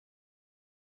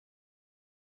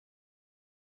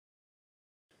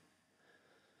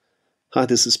Hi,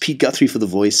 this is Pete Guthrie for The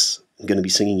Voice. I'm going to be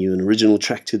singing you an original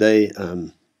track today.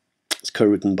 It's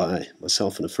co-written by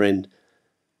myself and a friend,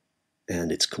 and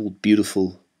it's called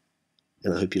Beautiful,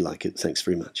 and I hope you like it. Thanks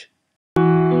very much.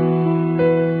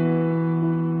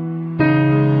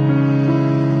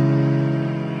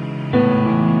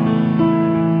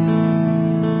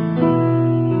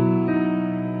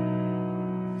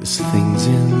 There's things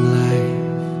in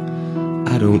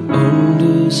life I don't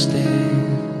understand,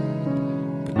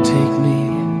 but take me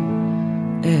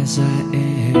as I am.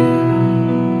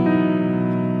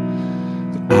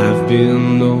 I've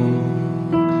been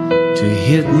known to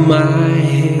hit my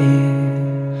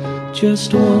head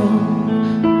just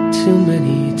one too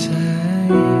many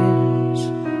times.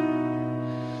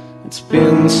 It's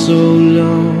been so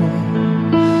long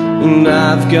and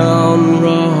I've gone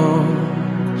wrong.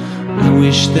 I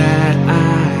wish that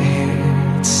I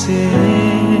had said,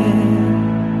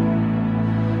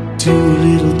 do a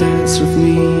little dance with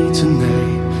me tonight.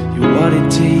 You're what it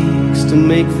takes to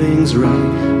make things right.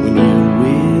 When you're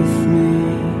with me,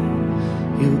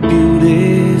 you're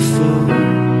beautiful.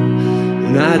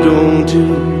 When I don't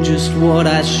do just what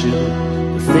I should,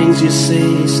 the things you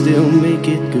say still make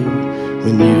it good.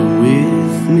 When you're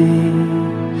with me,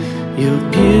 you're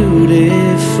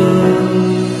beautiful.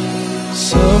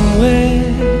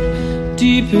 Somewhere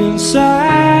deep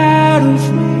inside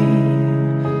of me,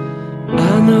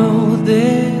 I know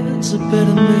there's a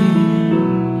better man.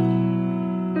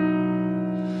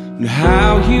 And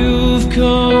how you've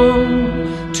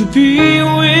come to be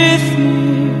with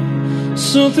me,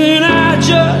 something I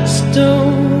just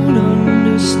don't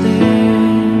understand.